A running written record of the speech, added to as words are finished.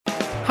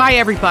Hi,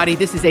 everybody.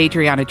 This is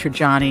Adriana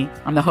Trajani.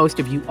 I'm the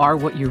host of You Are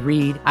What You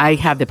Read. I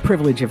have the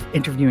privilege of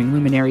interviewing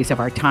luminaries of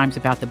our times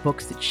about the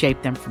books that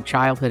shaped them from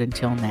childhood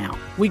until now.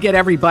 We get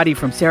everybody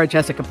from Sarah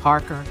Jessica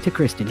Parker to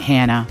Kristen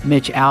Hanna,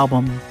 Mitch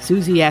Albom,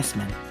 Susie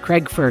Essman,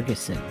 Craig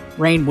Ferguson,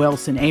 Rainn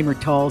Wilson, Amor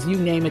Tolls, you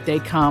name it, they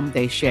come,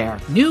 they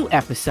share. New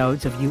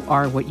episodes of You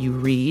Are What You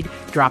Read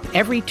drop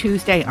every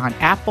Tuesday on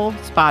Apple,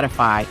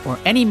 Spotify, or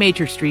any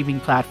major streaming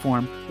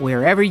platform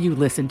wherever you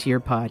listen to your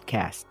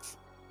podcasts.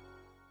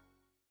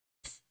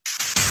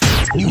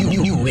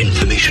 New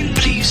information,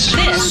 please.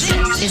 This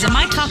is a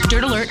My Talk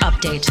Dirt Alert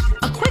update.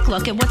 A quick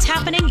look at what's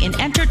happening in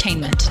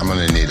entertainment. I'm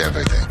going to need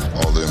everything,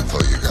 all the info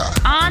you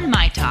got. On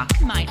My Talk.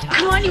 My Talk.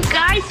 Come on, you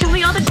guys, tell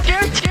me all the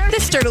dirt.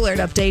 This Dirt Alert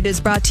update is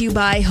brought to you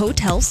by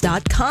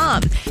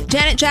Hotels.com.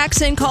 Janet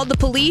Jackson called the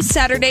police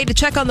Saturday to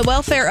check on the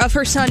welfare of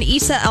her son,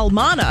 Issa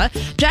Almana.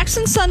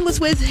 Jackson's son was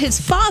with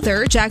his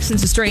father,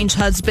 Jackson's estranged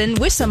husband,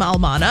 Wissam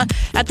Almana,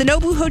 at the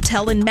Nobu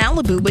Hotel in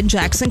Malibu when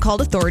Jackson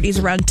called authorities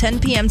around 10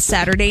 p.m.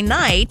 Saturday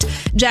night.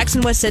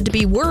 Jackson was said to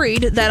be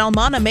worried that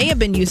Almana may have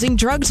been using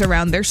drugs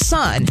around their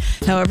son.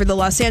 However, the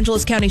Los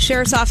Angeles County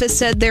Sheriff's Office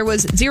said there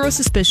was zero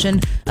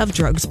suspicion of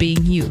drugs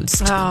being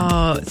used.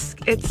 Oh,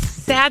 it's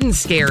sad and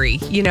scary,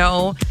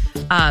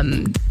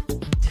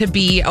 to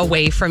be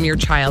away from your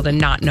child and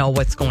not know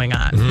what's going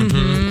on.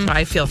 Mm-hmm.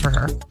 I feel for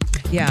her.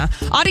 Yeah.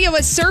 Audio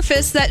has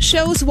surfaced that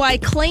shows why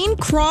Clayne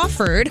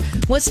Crawford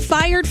was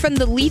fired from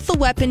the Lethal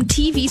Weapon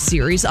TV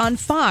series on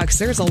Fox.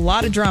 There's a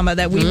lot of drama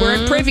that we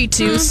weren't privy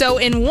to. So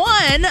in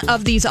one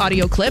of these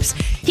audio clips,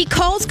 he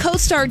calls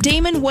co-star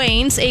Damon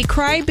Wayans a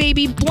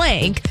crybaby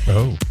blank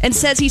and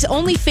says he's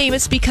only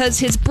famous because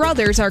his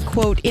brothers are,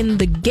 quote, in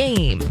the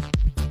game.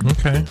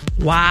 Okay.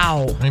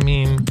 Wow. I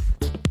mean,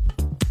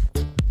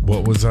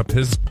 what was up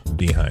his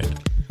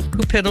behind?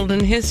 Who piddled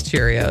in his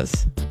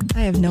Cheerios?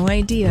 I have no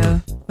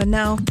idea. But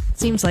now it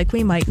seems like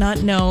we might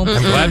not know.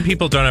 I'm glad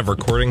people don't have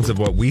recordings of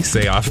what we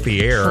say off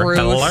the air. Truth.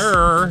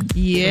 Hello.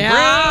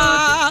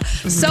 Yeah.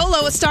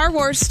 Solo, a Star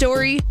Wars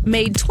story,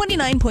 made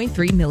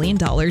 $29.3 million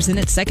in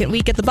its second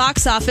week at the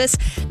box office.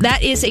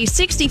 That is a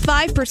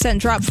 65%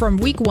 drop from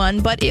week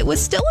one, but it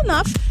was still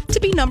enough to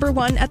be number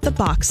one at the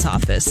box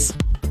office.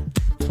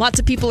 Lots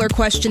of people are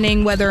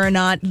questioning whether or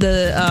not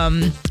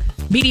the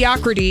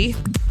mediocrity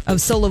of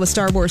Solo, a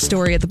Star Wars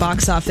story at the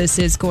box office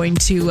is going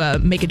to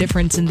make a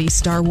difference in the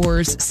Star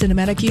Wars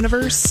cinematic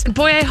universe.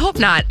 Boy, I hope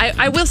not.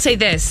 I will say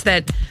this,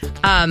 that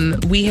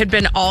we had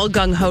been all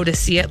gung-ho to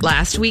see it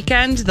last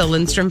weekend, the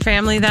Lindstrom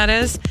family, that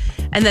is.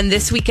 And then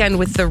this weekend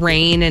with the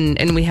rain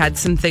and we had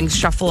some things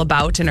shuffle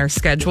about in our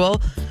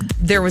schedule,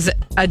 there was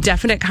a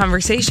definite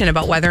conversation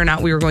about whether or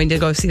not we were going to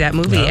go see that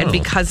movie. Oh. And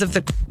because of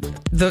the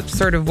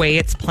sort of way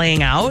it's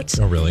playing out.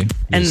 Oh, really?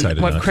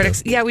 And what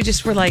critics... Yeah, we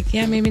just were like,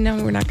 yeah, maybe no,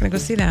 we're not going to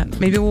go see that.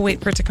 Maybe we'll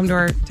wait for it to come to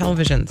our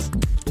televisions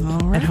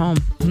at home.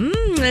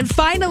 And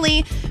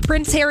finally,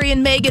 Prince Harry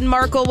and Meghan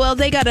Markle, well,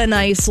 they got a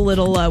nice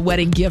little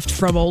wedding gift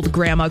from old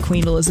Grandma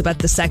Queen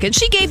Elizabeth II.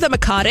 She gave them a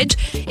cottage.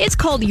 It's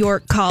called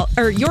York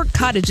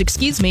Cottage,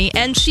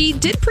 and she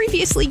did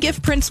previously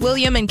give Prince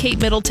William and Kate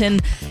Middleton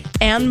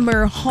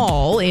Anmer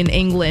Hall in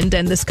England,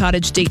 and this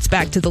cottage dates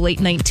back to the late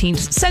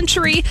 19th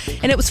century,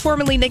 and it was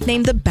formerly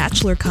nicknamed the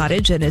Bachelor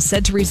Cottage and is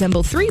said to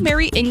resemble three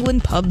Merry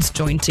England pubs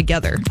joined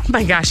together. Oh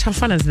my gosh, how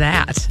fun is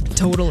that?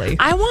 Totally.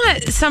 I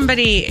want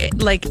somebody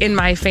like in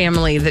my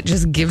family that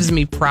just gives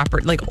me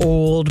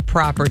old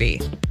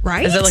property.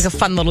 Right? Is it like a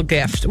fun little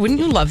gift? Wouldn't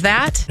you love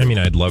that? I mean,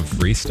 I'd love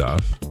free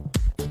stuff.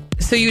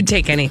 So you'd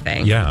take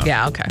anything? Yeah.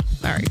 Yeah, okay.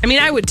 All right. I mean,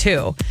 I would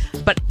too.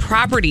 But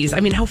properties, I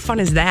mean, how fun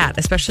is that?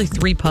 Especially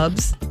three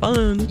pubs.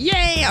 Fun.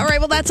 Yay! All right,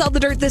 well, that's all the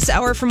dirt this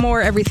hour. For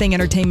more everything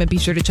entertainment, be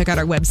sure to check out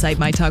our website,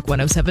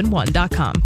 mytalk1071.com.